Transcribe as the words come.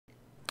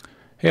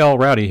Hey all,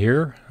 Rowdy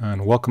here,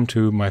 and welcome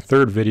to my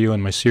third video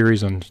in my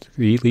series on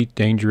the Elite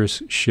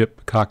Dangerous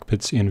Ship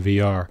Cockpits in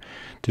VR.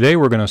 Today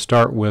we're going to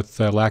start with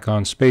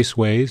Lakon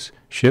Spaceways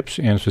ships,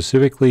 and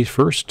specifically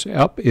first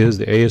up is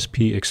the ASP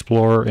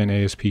Explorer and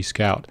ASP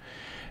Scout.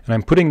 And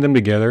I'm putting them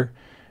together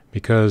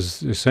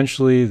because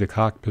essentially the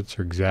cockpits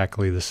are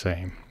exactly the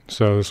same.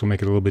 So this will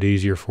make it a little bit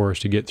easier for us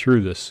to get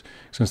through this,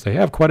 since they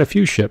have quite a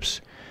few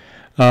ships.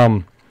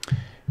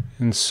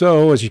 And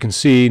so, as you can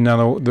see,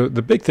 now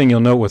the big thing you'll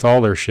note with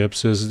all their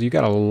ships is you've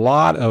got a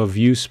lot of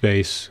view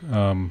space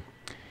in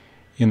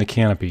the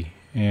canopy.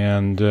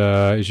 And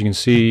as you can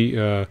see,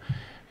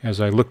 as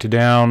I looked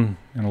down,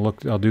 and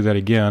I'll do that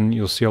again,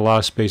 you'll see a lot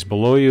of space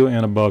below you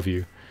and above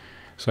you.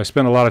 So I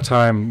spent a lot of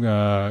time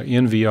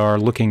in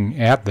VR looking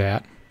at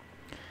that.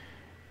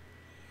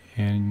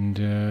 And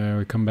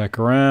we come back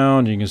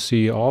around, you can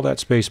see all that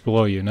space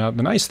below you. Now,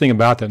 the nice thing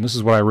about that, and this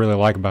is what I really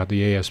like about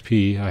the ASP,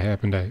 I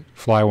happen to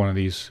fly one of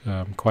these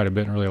quite a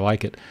bit and really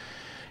like it,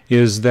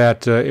 is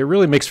that it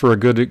really makes for a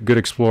good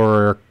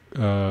explorer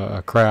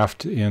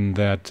craft in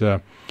that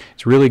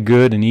it's really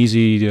good and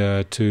easy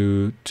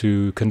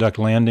to conduct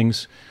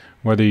landings,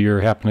 whether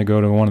you're happen to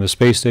go to one of the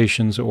space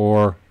stations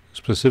or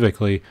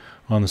specifically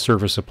on the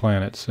surface of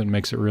planets. It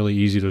makes it really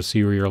easy to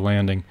see where you're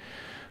landing.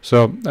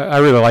 So I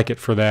really like it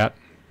for that.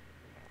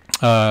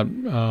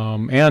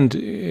 And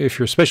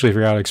especially if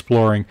you're out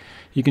exploring,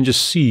 you can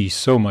just see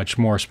so much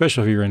more.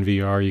 Especially if you're in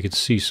VR, you can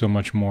see so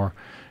much more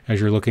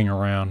as you're looking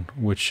around,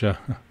 which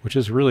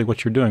is really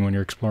what you're doing when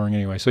you're exploring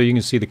anyway. So you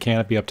can see the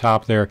canopy up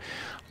top there,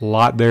 a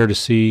lot there to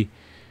see,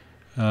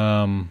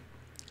 a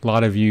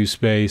lot of view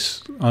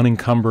space,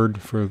 unencumbered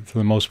for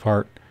the most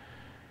part,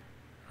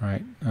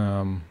 right?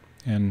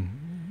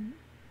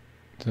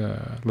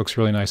 Looks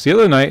really nice. The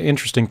other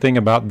interesting thing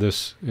about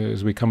this,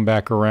 as we come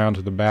back around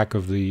to the back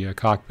of the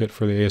cockpit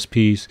for the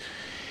ASPs,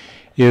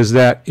 is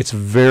that it's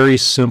very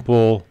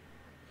simple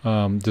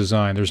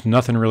design. There's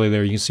nothing really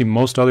there. You can see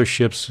most other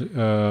ships,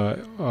 there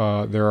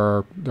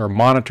are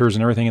monitors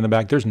and everything in the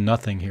back. There's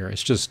nothing here.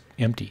 It's just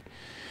empty.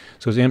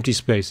 So it's empty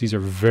space. These are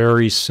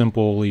very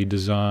simply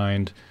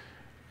designed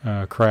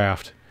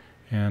craft.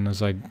 And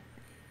as I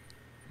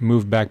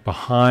move back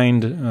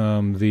behind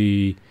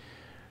the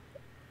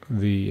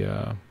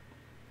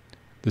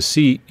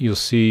seat, you'll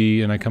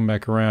see, and I come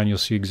back around, you'll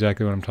see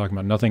exactly what I'm talking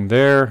about. Nothing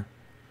there,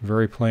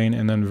 very plain,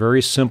 and then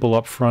very simple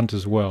up front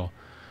as well.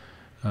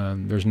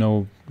 There's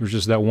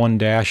just that one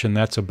dash, and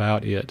that's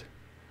about it.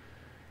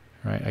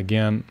 Right?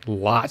 Again,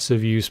 lots of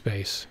view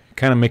space. It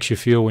kind of makes you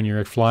feel when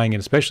you're flying, and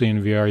especially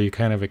in VR, you're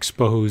kind of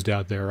exposed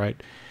out there, right?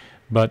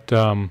 But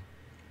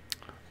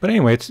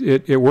anyway,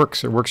 it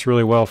works. It works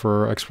really well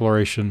for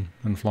exploration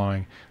and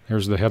flying.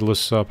 There's the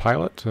headless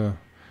pilot.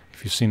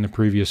 If you've seen the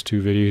previous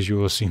two videos, you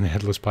will have seen the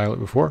headless pilot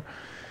before.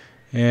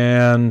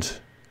 And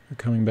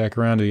coming back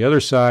around to the other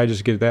side, just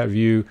to get that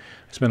view.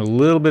 I spent a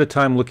little bit of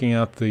time looking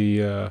at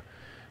the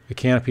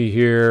canopy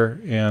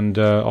here, and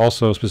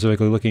also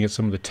specifically looking at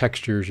some of the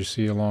textures you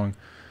see along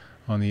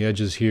on the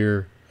edges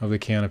here of the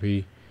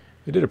canopy.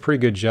 They did a pretty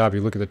good job.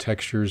 You look at the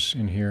textures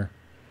in here,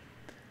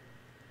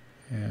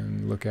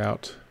 and look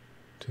out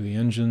to the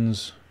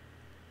engines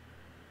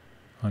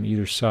on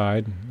either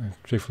side,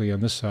 particularly on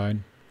this side.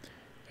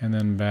 And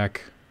then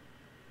back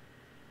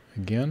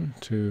again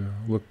to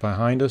look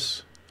behind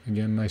us.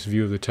 Again, nice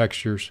view of the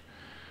textures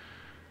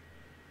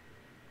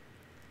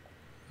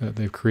that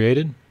they've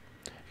created.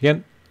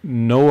 Again,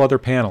 no other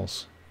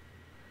panels.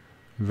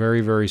 Very,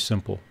 very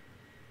simple.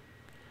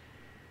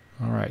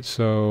 All right,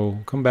 so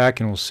come back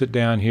and we'll sit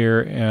down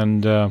here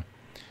and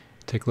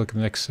take a look at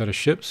the next set of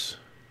ships.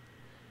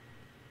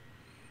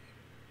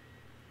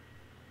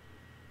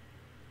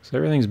 So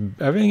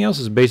everything else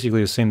is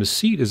basically the same. The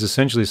seat is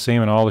essentially the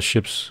same in all the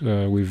ships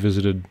we've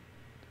visited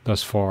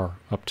thus far,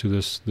 up to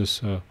this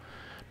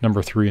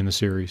number 3 in the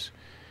series.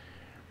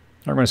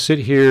 I'm going to sit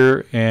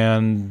here,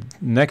 and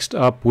next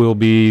up will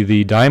be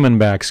the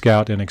Diamondback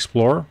Scout and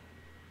Explorer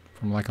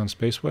from Lakon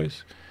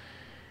Spaceways.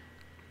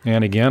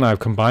 And again, I've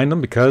combined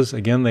them because,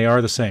 again, they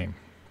are the same.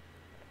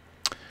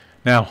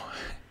 Now,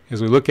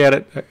 as we look at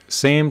it,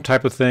 same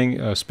type of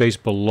thing, space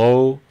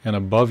below and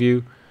above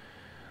you.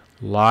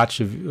 Lots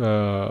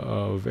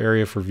of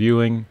area for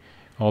viewing,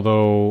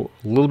 although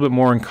a little bit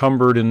more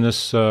encumbered in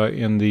this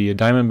in the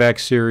Diamondback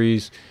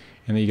series,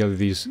 and then you got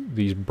these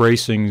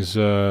bracings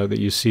that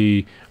you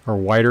see are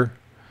wider,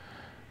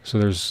 so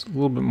there's a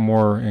little bit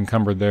more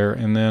encumbered there.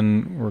 And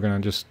then we're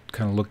going to just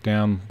kind of look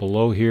down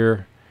below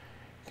here.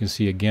 You can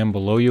see again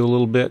below you a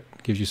little bit,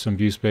 gives you some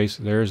view space.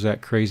 There's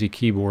that crazy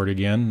keyboard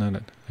again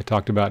that I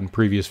talked about in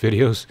previous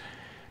videos.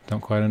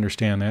 Don't quite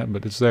understand that,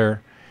 but it's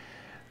there.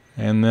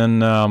 And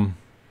then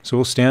so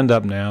we'll stand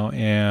up now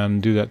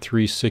and do that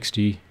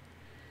 360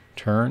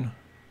 turn,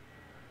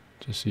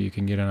 just so you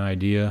can get an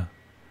idea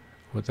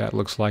what that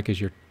looks like as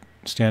you're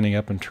standing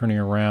up and turning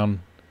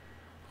around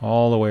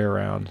all the way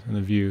around in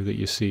the view that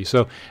you see.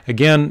 So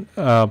again,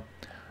 a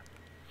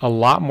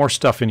lot more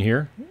stuff in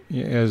here.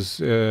 As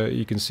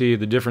you can see,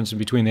 the difference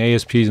between the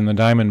ASPs and the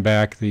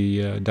Diamondback.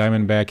 The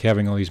Diamondback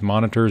having all these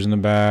monitors in the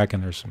back,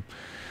 and there's some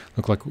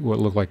what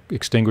look like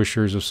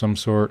extinguishers of some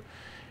sort,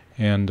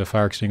 and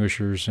fire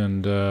extinguishers,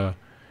 and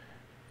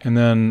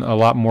then a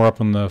lot more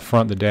up on the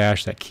front, the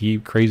dash, that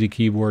crazy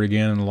keyboard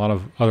again, and a lot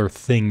of other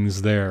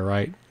things there,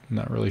 right? I'm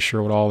not really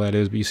sure what all that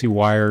is, but you see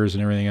wires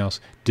and everything else.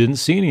 Didn't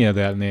see any of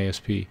that in the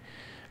ASP.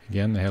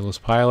 Again, the headless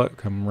pilot,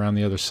 come around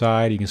the other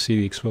side. You can see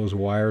the exposed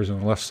wires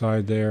on the left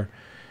side there.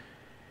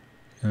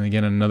 And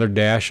again, another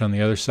dash on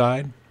the other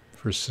side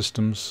for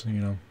systems,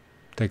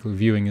 take a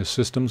viewing of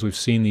systems. We've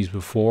seen these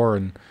before,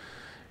 and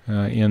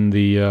in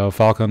the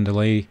Falcon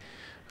Delay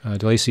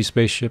C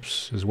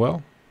spaceships as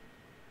well.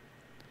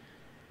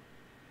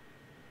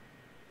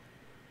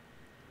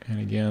 And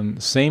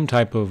again, same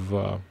type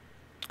of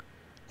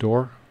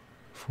door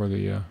for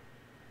the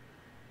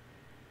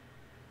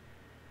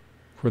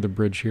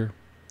bridge here.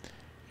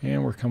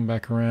 And we're coming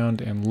back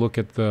around and look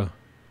at the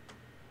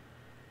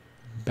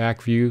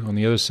back view on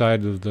the other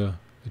side of the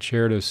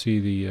chair to see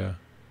the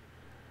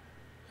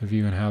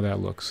view and how that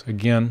looks.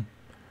 Again,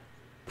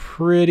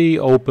 pretty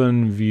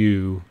open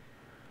view.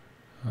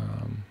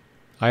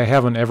 I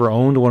haven't ever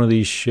owned one of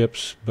these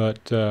ships,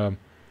 but I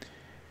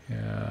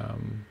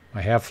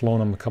have flown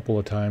them a couple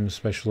of times,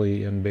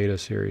 especially in beta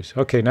series.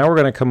 Okay, now we're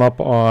going to come up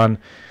on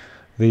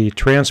the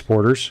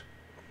transporters.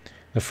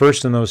 The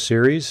first in those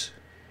series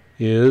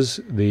is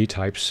the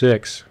Type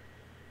 6.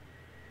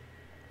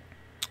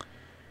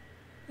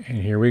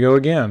 And here we go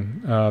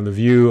again. The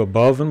view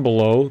above and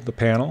below the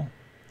panel,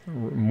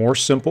 more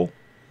simple.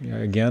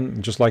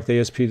 Again, just like the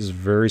ASP, this is a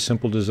very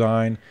simple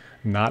design,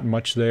 not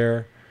much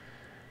there.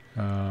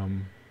 But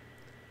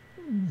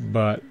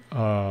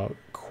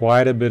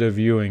quite a bit of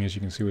viewing. As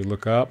you can see, we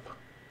look up.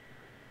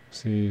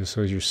 See,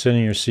 so as you're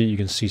sitting in your seat, you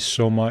can see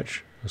so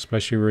much,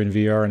 especially we're in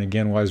VR. And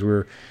again, as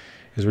we're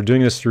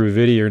doing this through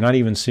video, you're not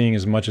even seeing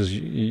as much as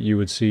you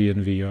would see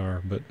in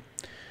VR. But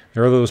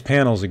there are those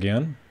panels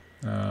again,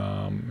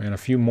 and a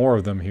few more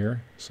of them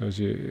here. So as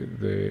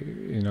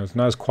it's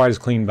not quite as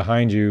clean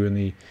behind you in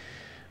the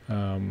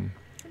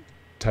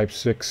Type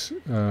 6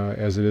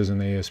 as it is in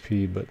the ASP,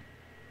 but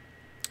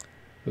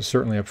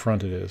certainly up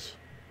front it is.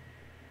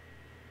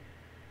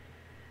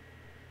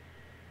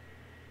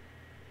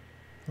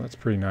 That's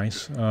pretty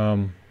nice.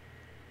 Again,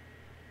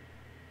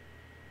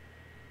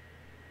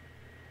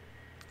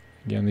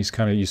 these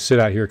you sit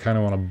out here kind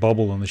of on a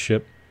bubble on the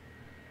ship,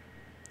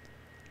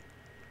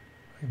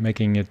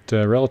 making it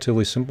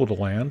relatively simple to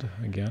land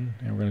again.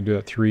 And we're going to do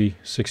that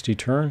 360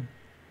 turn.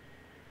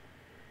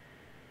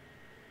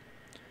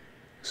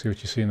 See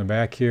what you see in the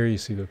back here. You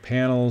see the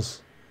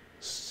panels,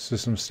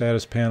 system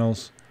status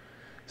panels.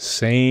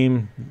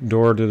 Same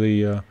door to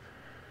the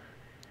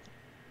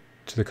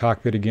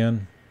cockpit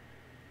again.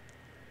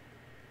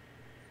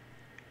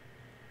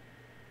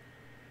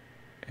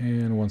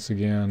 And once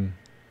again,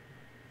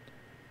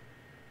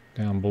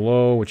 down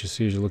below, what you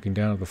see as you're looking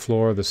down at the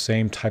floor, the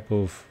same type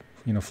of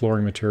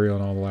flooring material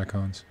in all the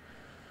Lakons.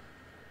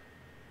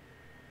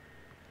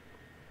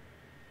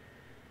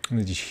 And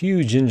there's these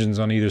huge engines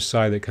on either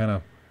side that kind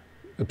of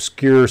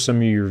obscure some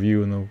of your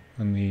view in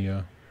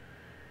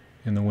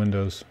the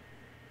windows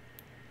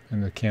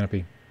and the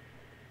canopy.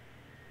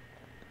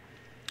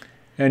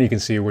 And you can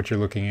see what you're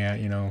looking at,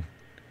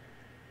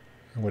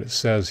 what it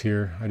says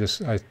here.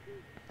 I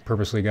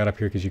purposely got up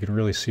here because you can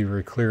really see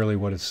very clearly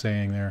what it's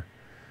saying there.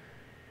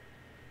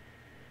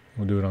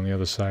 We'll do it on the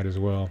other side as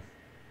well.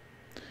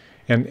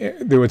 And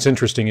what's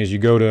interesting is you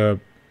go to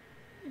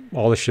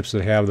all the ships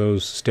that have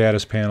those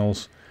status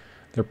panels,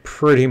 they're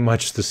pretty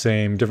much the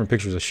same. Different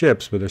pictures of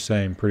ships, but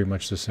they're pretty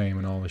much the same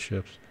in all the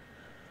ships.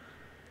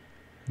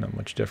 Not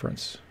much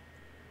difference.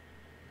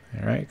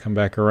 All right, come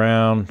back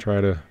around,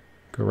 try to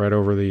go right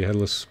over the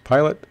headless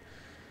pilot.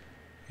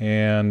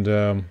 And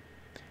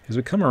as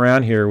we come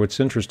around here, what's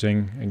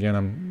interesting, again,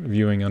 I'm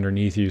viewing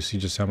underneath you, see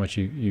just how much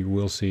you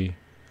will see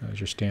as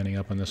you're standing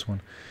up on this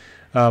one.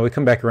 We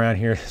come back around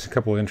here, there's a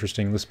couple of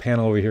interesting, this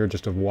panel over here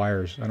just of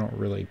wires. I don't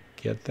really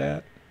get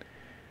that,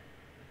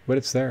 but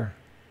it's there.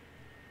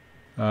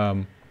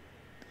 We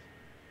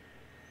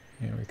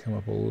come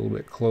up a little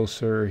bit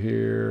closer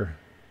here.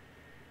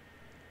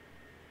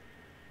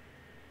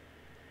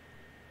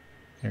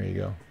 There you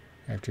go.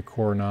 After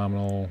core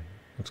nominal,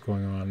 what's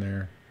going on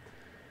there?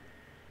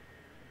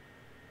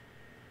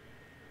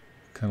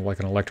 Kind of like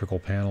an electrical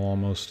panel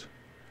almost.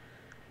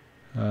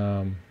 We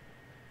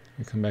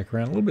come back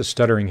around. A little bit of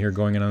stuttering here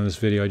going on this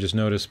video, I just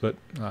noticed, but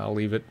I'll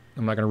leave it.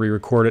 I'm not going to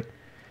re-record it.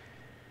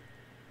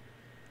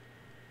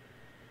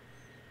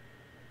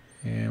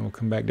 And we'll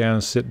come back down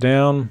and sit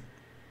down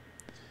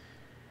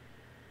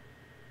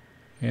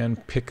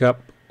and pick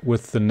up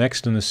with the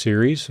next in the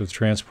series of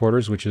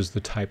transporters, which is the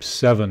Type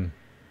 7.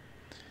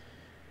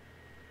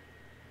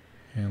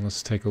 And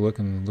let's take a look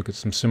at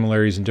some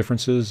similarities and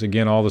differences.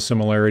 Again, all the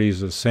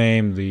similarities are the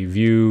same. The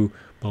view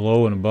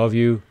below and above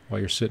you while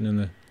you're sitting in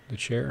the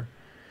chair.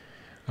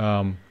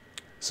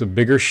 It's a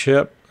bigger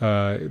ship,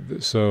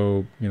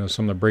 so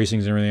some of the bracings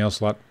and everything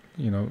else, a lot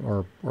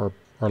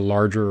are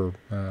larger.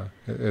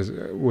 As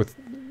with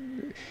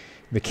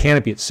the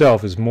canopy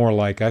itself is more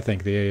like, I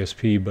think, the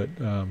ASP, but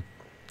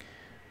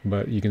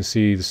but you can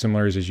see the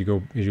similarities as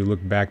you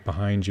look back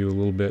behind you a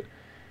little bit.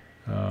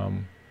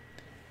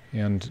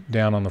 And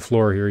down on the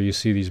floor here, you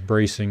see these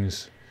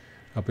bracings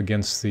up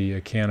against the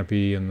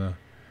canopy and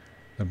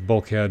the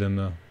bulkhead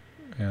and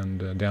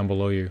down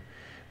below you.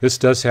 This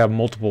does have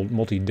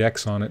multi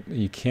decks on it.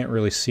 You can't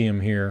really see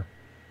them here.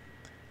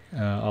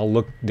 I'll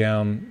look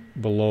down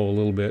below a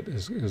little bit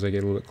as I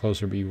get a little bit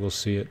closer, but you will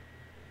see it.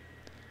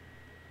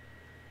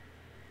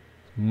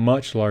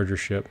 Much larger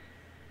ship.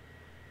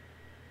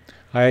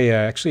 I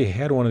actually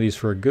had one of these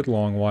for a good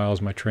long while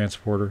as my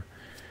transporter.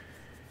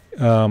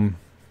 I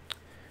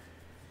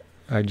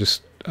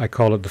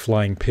called it the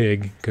flying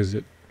pig because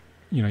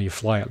you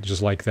fly it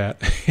just like that.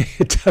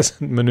 It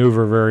doesn't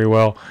maneuver very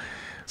well.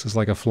 So it's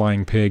like a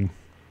flying pig.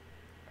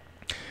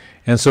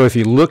 And so if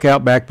you look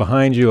out back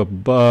behind you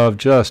above,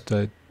 just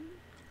a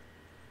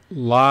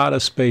lot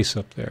of space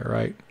up there,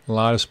 right? A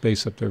lot of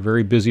space up there.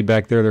 Very busy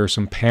back there. There are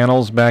some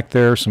panels back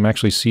there, some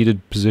actually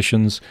seated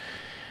positions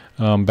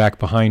back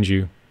behind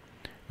you,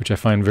 which I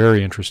find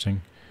very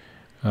interesting.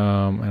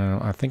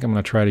 And I think I'm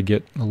going to try to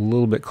get a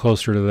little bit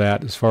closer to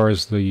that as far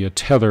as the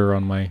tether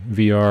on my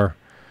VR,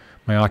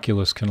 my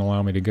Oculus can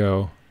allow me to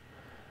go,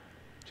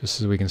 just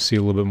so we can see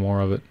a little bit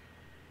more of it.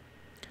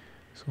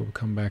 So we'll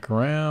come back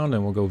around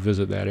and we'll go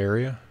visit that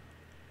area.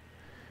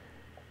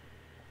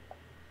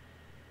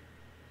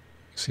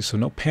 See, so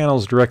no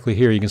panels directly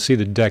here. You can see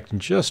the deck,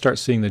 and just start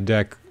seeing the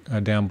deck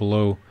down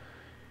below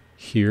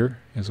here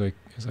as I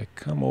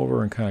come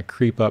over and kind of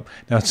creep up.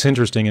 Now it's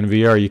interesting in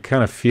VR. You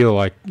kind of feel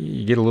like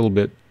you get a little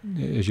bit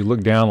as you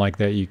look down like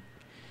that. You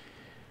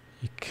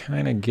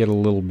kind of get a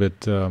little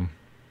bit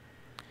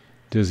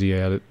dizzy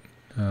at it,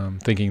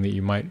 thinking that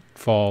you might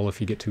fall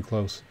if you get too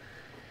close.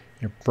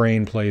 Your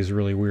brain plays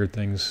really weird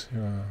things,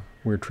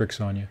 weird tricks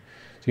on you.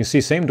 So you can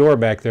see same door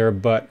back there,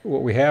 but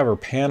what we have are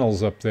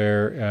panels up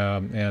there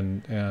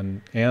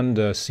and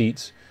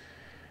seats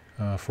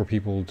for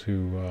people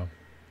to,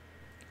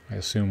 I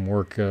assume,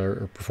 work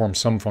or perform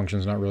some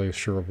functions, not really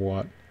sure of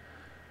what.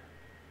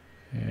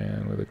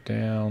 And we look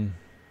down,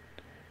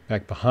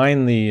 back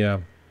behind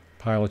the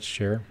pilot's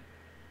chair.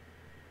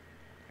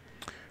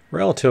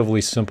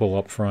 Relatively simple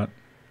up front,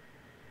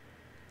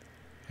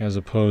 as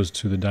opposed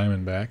to the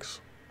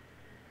Diamondbacks.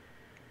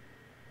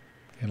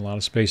 And a lot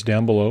of space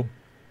down below.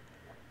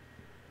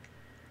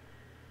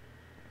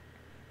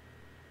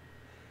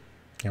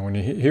 And when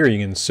you're here,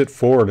 you can sit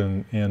forward,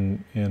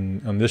 and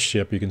on this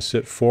ship, you can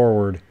sit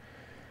forward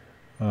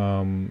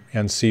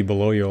and see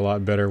below you a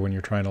lot better when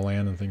you're trying to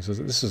land and things.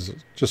 This is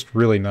just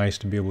really nice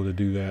to be able to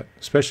do that,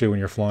 especially when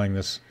you're flying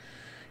this,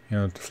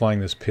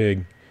 flying this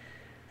pig.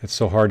 It's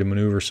so hard to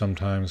maneuver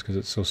sometimes because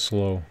it's so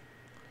slow,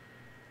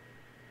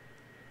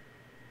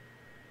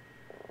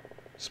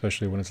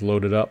 especially when it's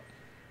loaded up.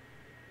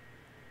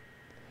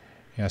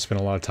 Yeah, I spent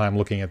a lot of time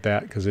looking at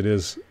that because it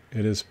is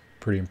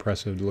pretty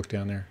impressive to look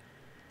down there.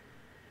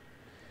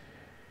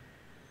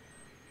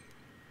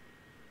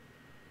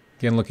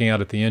 Again, looking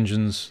out at the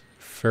engines,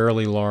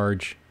 fairly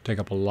large, take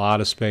up a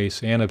lot of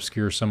space and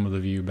obscure some of the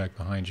view back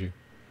behind you.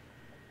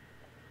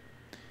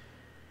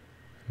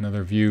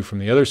 Another view from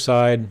the other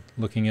side,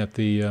 looking at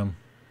the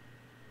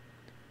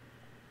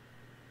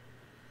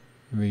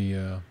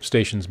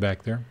stations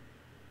back there.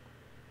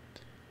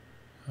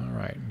 All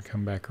right, and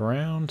come back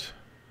around.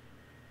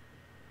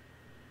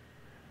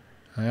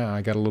 Yeah,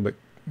 I got a little bit,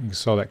 you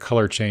saw that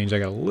color change. I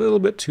got a little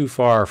bit too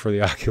far for the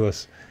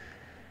Oculus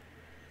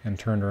and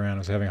turned around. I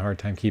was having a hard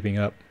time keeping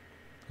up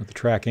with the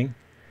tracking.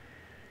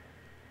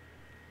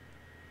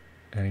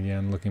 And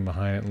again, looking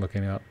behind it and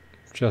looking out,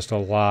 just a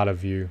lot of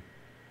view.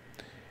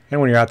 And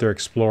when you're out there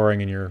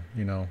exploring and you're,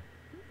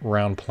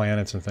 around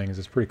planets and things,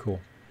 it's pretty cool.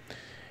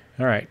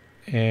 All right,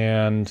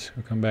 and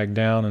we'll come back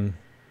down and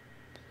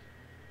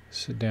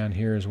sit down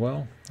here as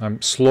well.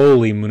 I'm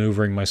slowly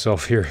maneuvering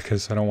myself here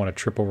because I don't want to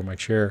trip over my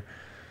chair.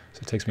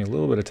 So it takes me a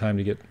little bit of time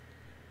to get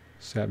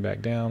sat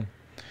back down.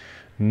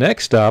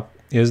 Next up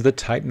is the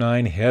Type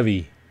 9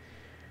 Heavy.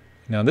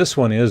 Now this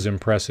one is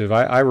impressive.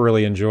 I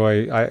really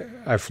enjoy,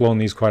 I've flown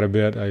these quite a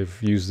bit.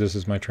 I've used this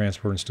as my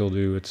transport and still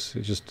do.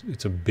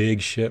 It's a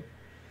big ship.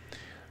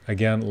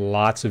 Again,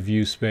 lots of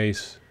view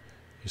space.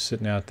 You're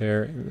sitting out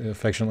there,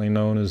 affectionately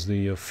known as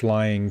the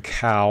flying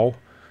cow,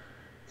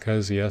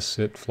 because yes,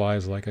 it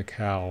flies like a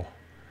cow.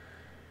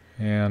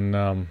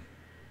 And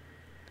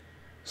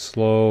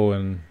slow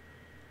and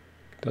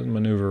doesn't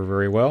maneuver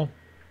very well.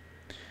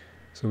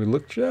 So we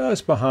look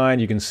just behind.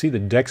 You can see the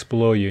decks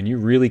below you, and you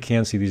really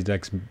can see these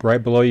decks.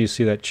 Right below you,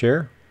 see that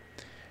chair?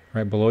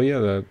 Right below you,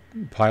 the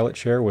pilot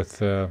chair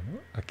with a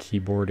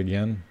keyboard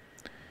again.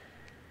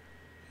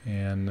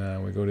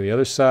 And we go to the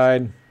other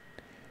side,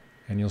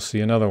 and you'll see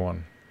another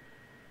one.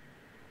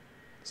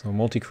 So a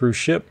multi-crew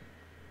ship.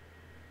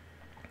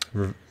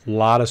 A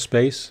lot of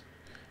space.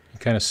 You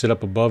kind of sit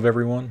up above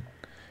everyone.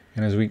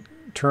 And as we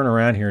turn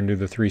around here and do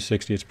the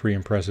 360, it's pretty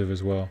impressive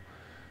as well.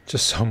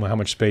 Just so how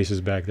much space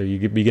is back there.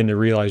 You begin to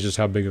realize just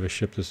how big of a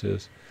ship this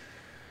is.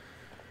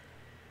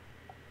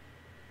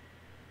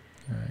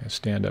 All right, I'll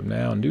stand up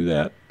now and do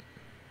that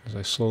as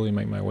I slowly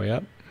make my way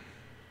up.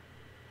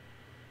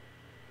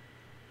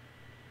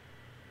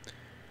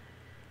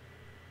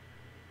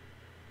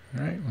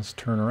 All right, let's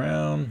turn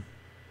around.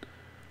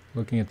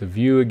 Looking at the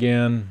view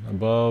again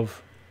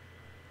above.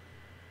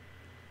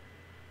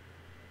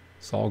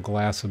 It's all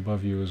glass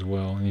above you as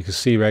well, and you can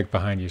see right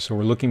behind you. So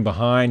we're looking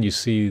behind. You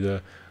see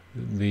the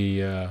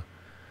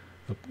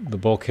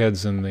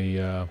bulkheads and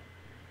the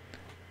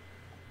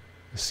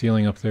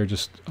ceiling up there.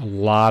 Just a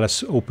lot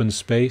of open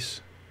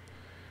space,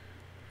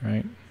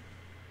 right?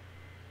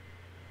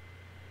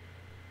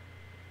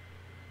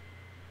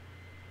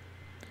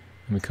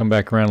 And we come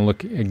back around and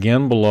look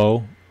again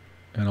below,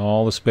 and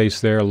all the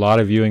space there. A lot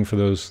of viewing for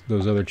those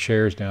other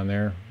chairs down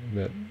there.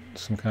 That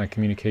some kind of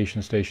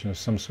communication station of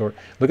some sort.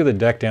 Look at the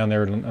deck down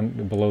there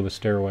below the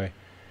stairway,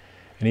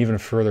 and even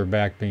further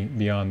back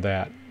beyond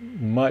that.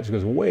 Much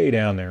goes way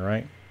down there,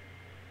 right?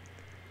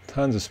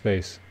 Tons of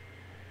space.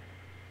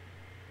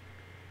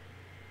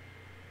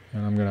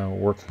 And I'm going to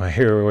work my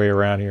way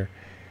around here.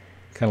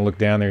 Kind of look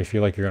down there. You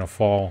feel like you're going to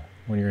fall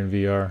when you're in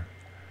VR.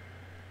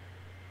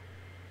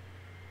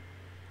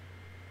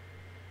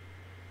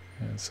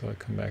 And so I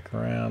come back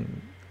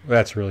around.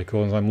 That's really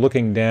cool. As I'm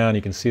looking down,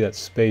 you can see that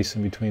space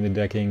in between the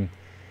decking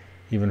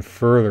even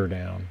further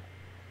down.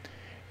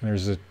 And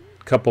there's a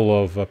couple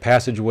of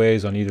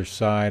passageways on either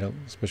side,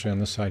 especially on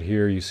this side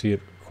here. You see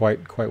it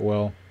quite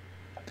well.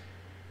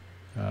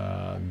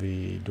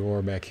 The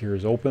door back here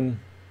is open.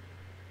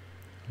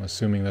 I'm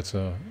assuming that's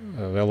an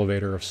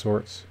elevator of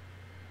sorts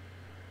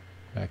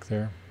back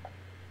there.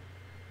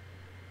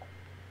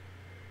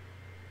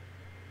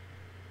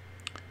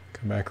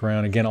 Come back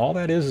around. Again, all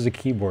that is a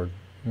keyboard,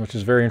 which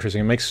is very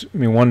interesting. It makes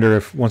me wonder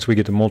if once we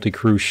get to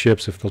multi-crew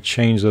ships, if they'll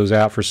change those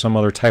out for some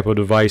other type of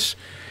device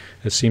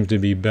that seems to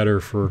be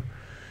better for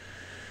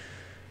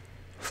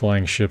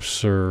flying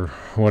ships or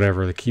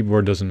whatever. The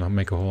keyboard doesn't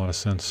make a whole lot of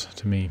sense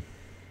to me.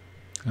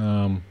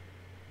 Come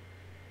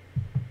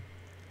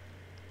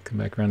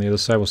back around the other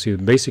side, we'll see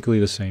basically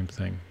the same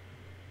thing.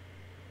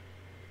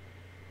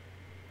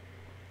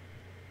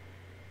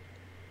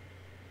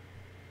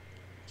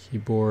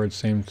 Keyboard,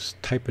 same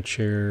type of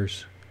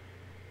chairs.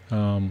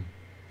 The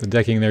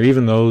decking there,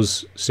 even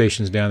those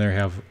stations down there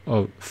have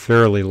a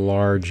fairly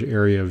large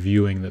area of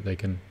viewing that they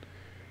can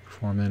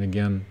perform. Then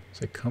again,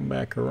 as I come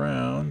back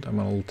around, I'm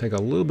going to take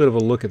a little bit of a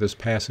look at this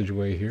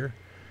passageway here,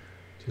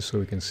 just so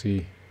we can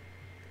see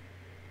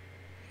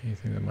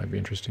anything that might be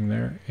interesting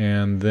there.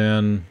 And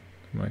then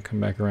I'm going to come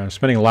back around. I'm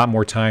spending a lot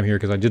more time here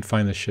because I did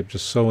find this ship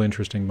just so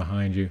interesting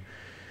behind you.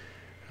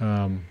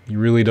 You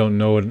really don't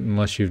know it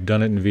unless you've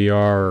done it in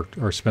VR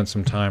or spent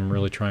some time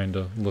really trying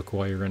to look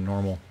while you're in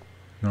normal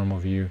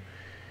view.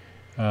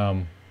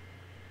 A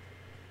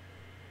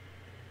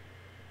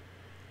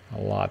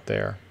lot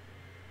there.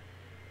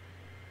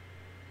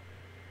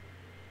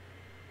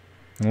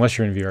 Unless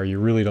you're in VR, you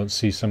really don't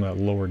see some of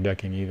that lower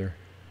decking either.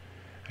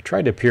 I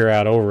tried to peer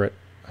out over it.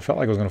 I felt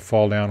like I was going to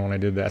fall down when I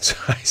did that, so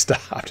I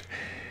stopped.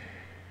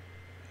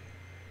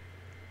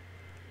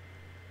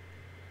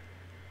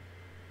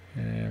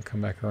 And I'll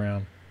come back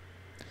around.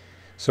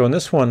 So in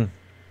this one,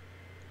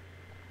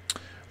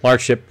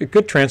 large ship, a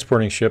good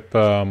transporting ship,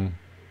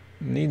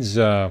 needs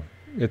it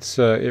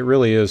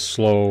really is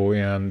slow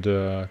and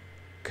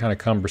kind of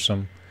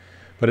cumbersome,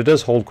 but it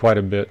does hold quite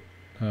a bit.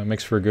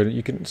 Makes for a good.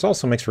 It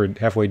also makes for a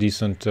halfway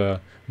decent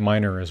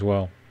miner as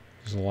well.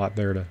 There's a lot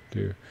there to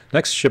do.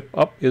 Next ship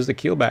up is the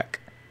keelback.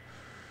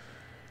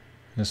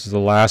 This is the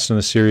last in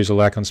the series of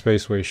Lakon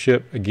Spaceways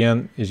ship.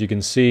 Again, as you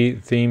can see,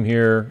 the theme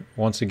here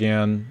once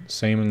again,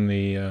 same in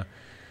the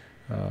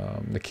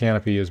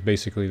canopy is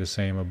basically the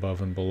same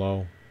above and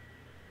below.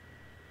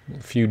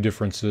 A few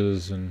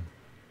differences in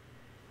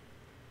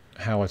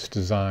how it's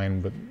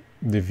designed, but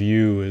the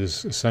view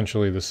is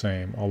essentially the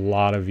same. A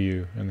lot of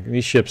view, and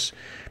these ships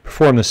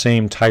perform the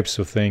same types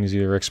of things,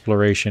 either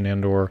exploration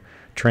and or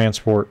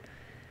transport,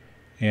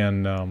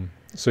 and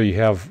so you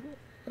have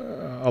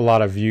a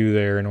lot of view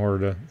there in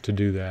order to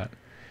do that.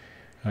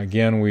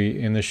 Again,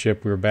 in this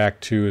ship we're back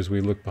to, as we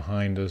look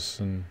behind us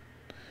and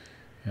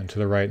to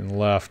the right and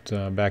left,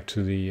 back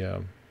to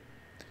the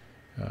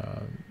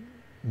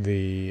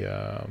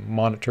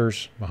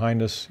monitors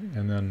behind us,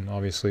 and then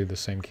obviously the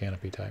same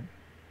canopy type.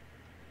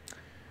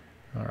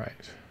 All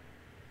right.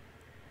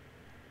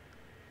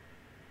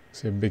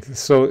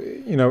 So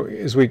you know,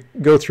 as we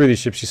go through these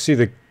ships, you see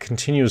the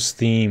continuous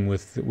theme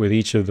with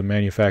each of the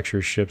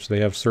manufacturer's ships. They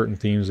have certain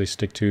themes they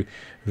stick to.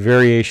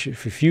 A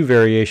few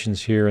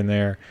variations here and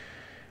there.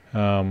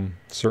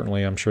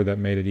 Certainly, I'm sure that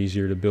made it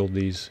easier to build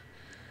these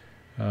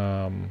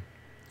for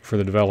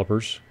the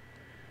developers.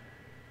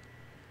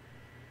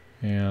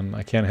 And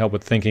I can't help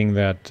but thinking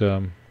that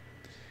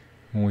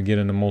when we get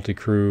into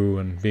multi-crew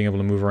and being able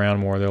to move around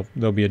more,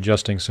 they'll be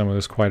adjusting some of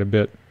this quite a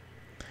bit.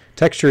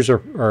 Textures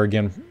are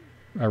again,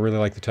 I really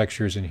like the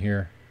textures in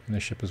here in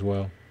this ship as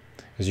well.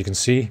 As you can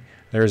see,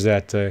 there's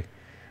that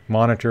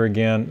monitor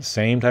again,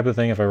 same type of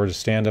thing. If I were to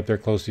stand up there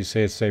close, you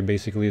say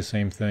basically the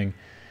same thing.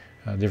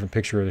 Different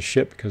picture of the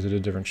ship because it's a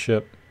different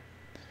ship.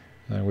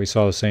 We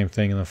saw the same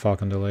thing in the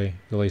Falcon de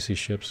Lacy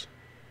ships.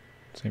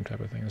 Same type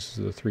of thing. This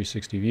is the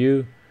 360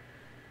 view.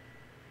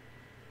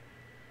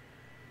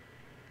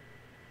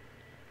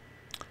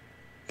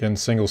 Again,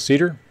 single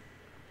seater.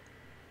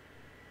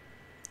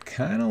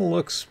 kind of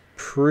looks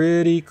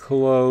pretty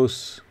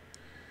close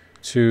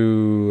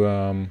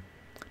to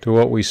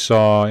what we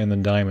saw in the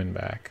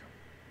Diamondback.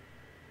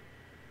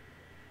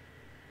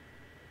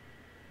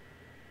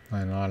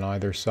 And on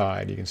either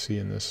side, you can see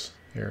in this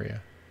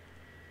area.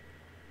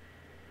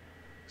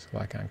 So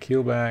Lakon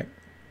keelback.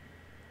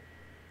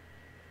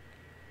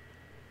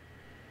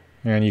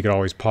 And you could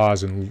always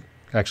pause and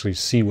actually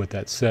see what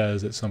that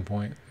says at some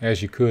point,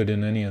 as you could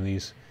in any of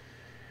these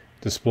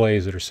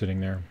displays that are sitting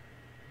there.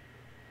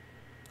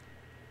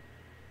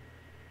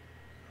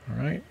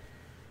 Alright.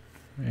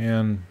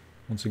 And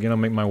once again, I'll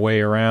make my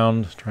way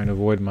around, trying to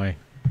avoid my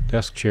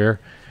desk chair.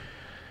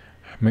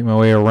 Make my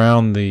way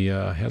around the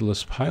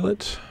headless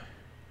pilot.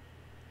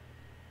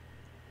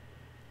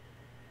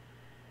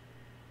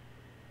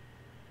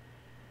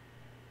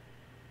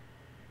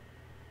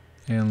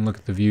 And look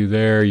at the view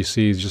there. You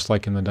see, just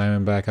like in the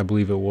Diamondback, I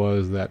believe it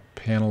was that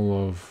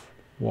panel of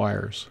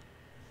wires.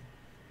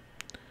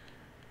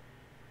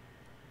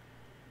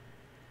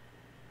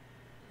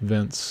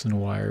 Vents and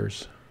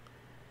wires.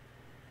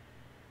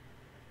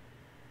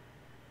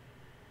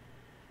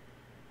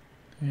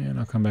 And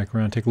I'll come back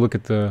around, take a look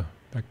at the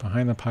back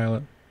behind the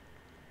pilot.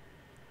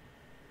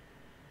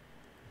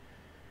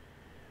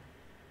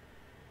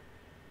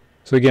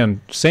 So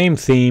again, same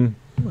theme,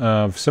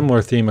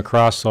 similar theme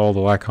across all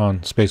the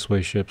Lakon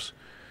Spaceway ships.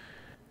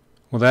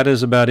 Well, that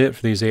is about it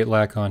for these 8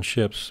 Lakon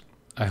ships.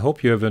 I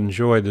hope you have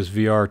enjoyed this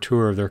VR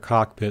tour of their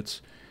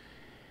cockpits.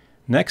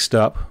 Next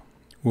up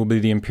will be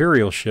the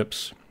Imperial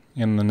ships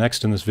in the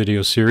next in this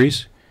video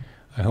series.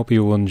 I hope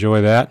you will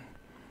enjoy that.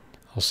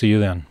 I'll see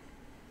you then.